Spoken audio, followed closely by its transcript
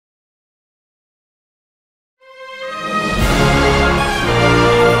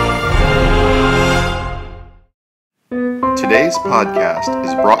Today's podcast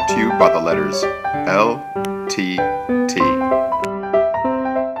is brought to you by the letters LTT.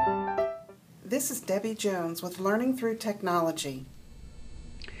 This is Debbie Jones with Learning Through Technology.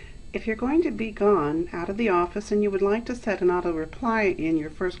 If you're going to be gone out of the office and you would like to set an auto-reply in your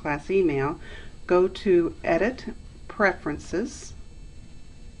first class email, go to Edit, Preferences,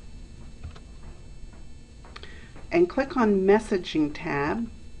 and click on Messaging tab.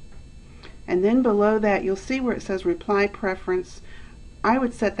 And then below that you'll see where it says Reply Preference. I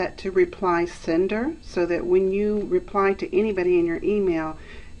would set that to Reply Sender so that when you reply to anybody in your email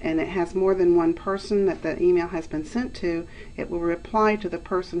and it has more than one person that the email has been sent to, it will reply to the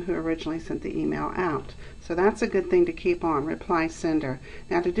person who originally sent the email out. So that's a good thing to keep on, Reply Sender.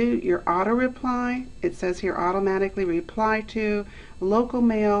 Now to do your auto reply, it says here automatically reply to local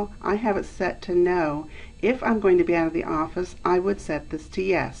mail. I have it set to no. If I'm going to be out of the office, I would set this to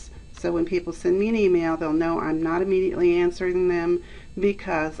yes. So when people send me an email, they'll know I'm not immediately answering them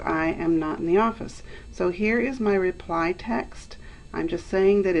because I am not in the office. So here is my reply text. I'm just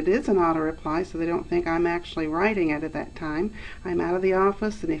saying that it is an auto reply so they don't think I'm actually writing it at that time. I'm out of the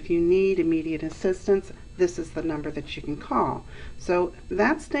office, and if you need immediate assistance, this is the number that you can call. So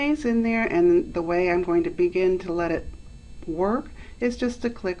that stays in there, and the way I'm going to begin to let it work is just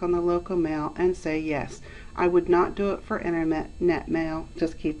to click on the local mail and say yes. I would not do it for internet mail,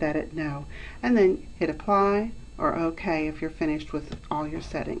 just keep that at no. And then hit apply or OK if you're finished with all your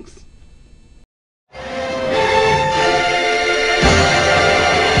settings.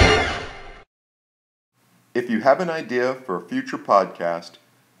 If you have an idea for a future podcast,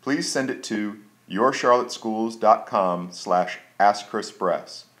 please send it to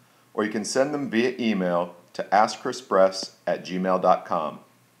yourcharlotteschools.com/askchrisbress, or you can send them via email to askchrisbress@gmail.com.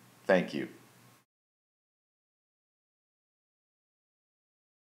 Thank you.